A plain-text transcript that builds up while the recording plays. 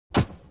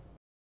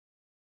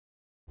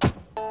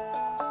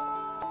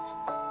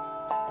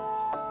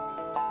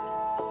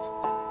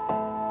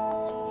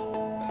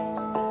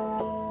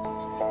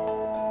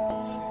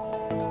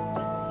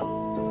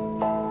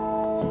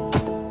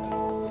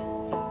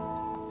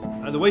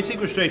The way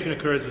sequestration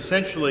occurs,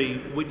 essentially,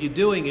 what you're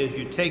doing is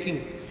you're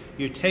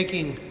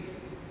taking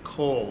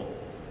coal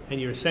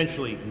and you're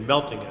essentially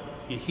melting it.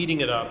 You're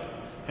heating it up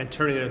and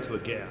turning it into a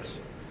gas.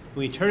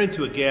 When you turn it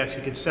into a gas,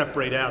 you can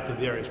separate out the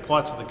various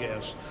parts of the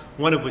gas,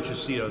 one of which is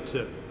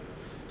CO2.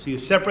 So you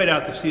separate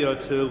out the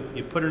CO2,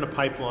 you put it in a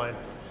pipeline,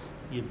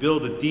 you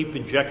build a deep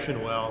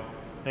injection well,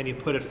 and you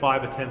put it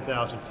 5,000 or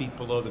 10,000 feet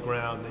below the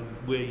ground, and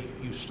where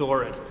you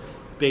store it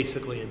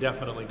basically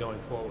indefinitely going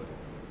forward.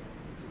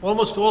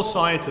 Almost all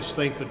scientists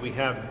think that we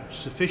have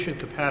sufficient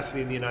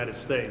capacity in the United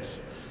States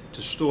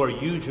to store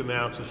huge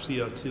amounts of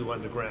CO2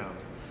 underground.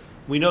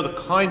 We know the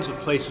kinds of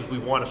places we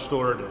want to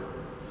store it in,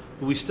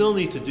 but we still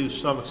need to do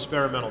some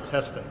experimental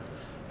testing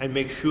and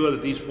make sure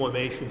that these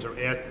formations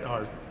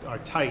are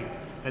tight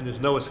and there's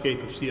no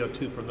escape of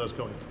CO2 from those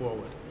going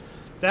forward.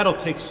 That'll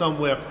take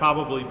somewhere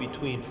probably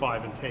between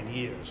 5 and 10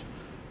 years,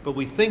 but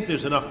we think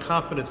there's enough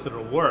confidence that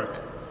it'll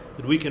work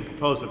that we can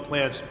propose that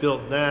plants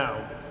built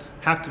now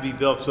have to be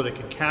built so they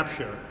can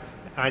capture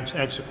and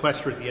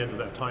sequester at the end of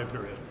that time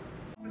period.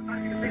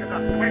 Ready?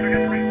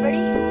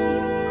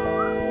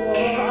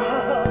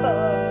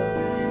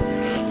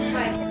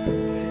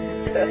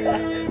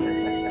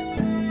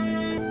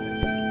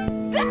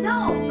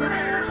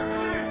 No!